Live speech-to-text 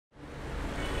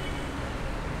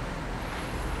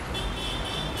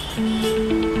I'm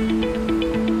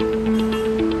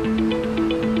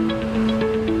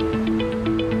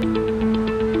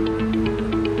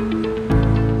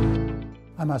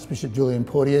Archbishop Julian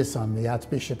Porteous. I'm the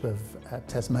Archbishop of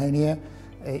Tasmania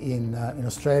in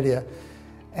Australia,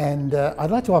 and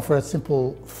I'd like to offer a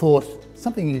simple thought,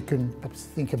 something you can perhaps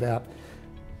think about.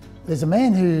 There's a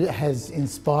man who has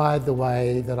inspired the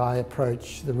way that I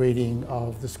approach the reading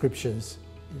of the scriptures.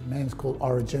 His name's called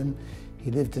Origen. He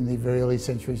lived in the very early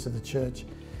centuries of the church.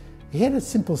 He had a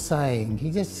simple saying. He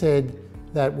just said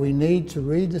that we need to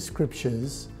read the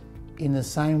scriptures in the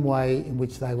same way in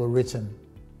which they were written,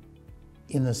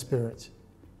 in the Spirit.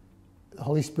 The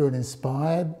Holy Spirit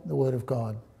inspired the Word of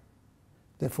God.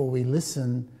 Therefore we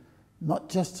listen not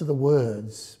just to the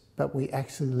words, but we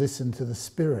actually listen to the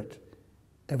Spirit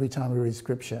every time we read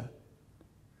Scripture.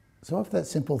 So after that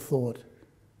simple thought,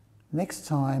 next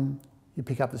time you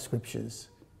pick up the Scriptures,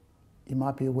 you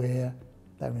might be aware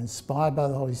they were inspired by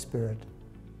the Holy Spirit,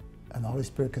 and the Holy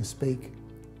Spirit can speak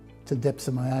to the depths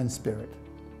of my own spirit.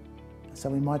 So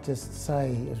we might just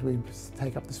say, as we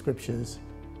take up the Scriptures,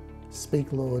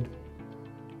 "Speak, Lord,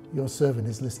 your servant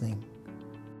is listening."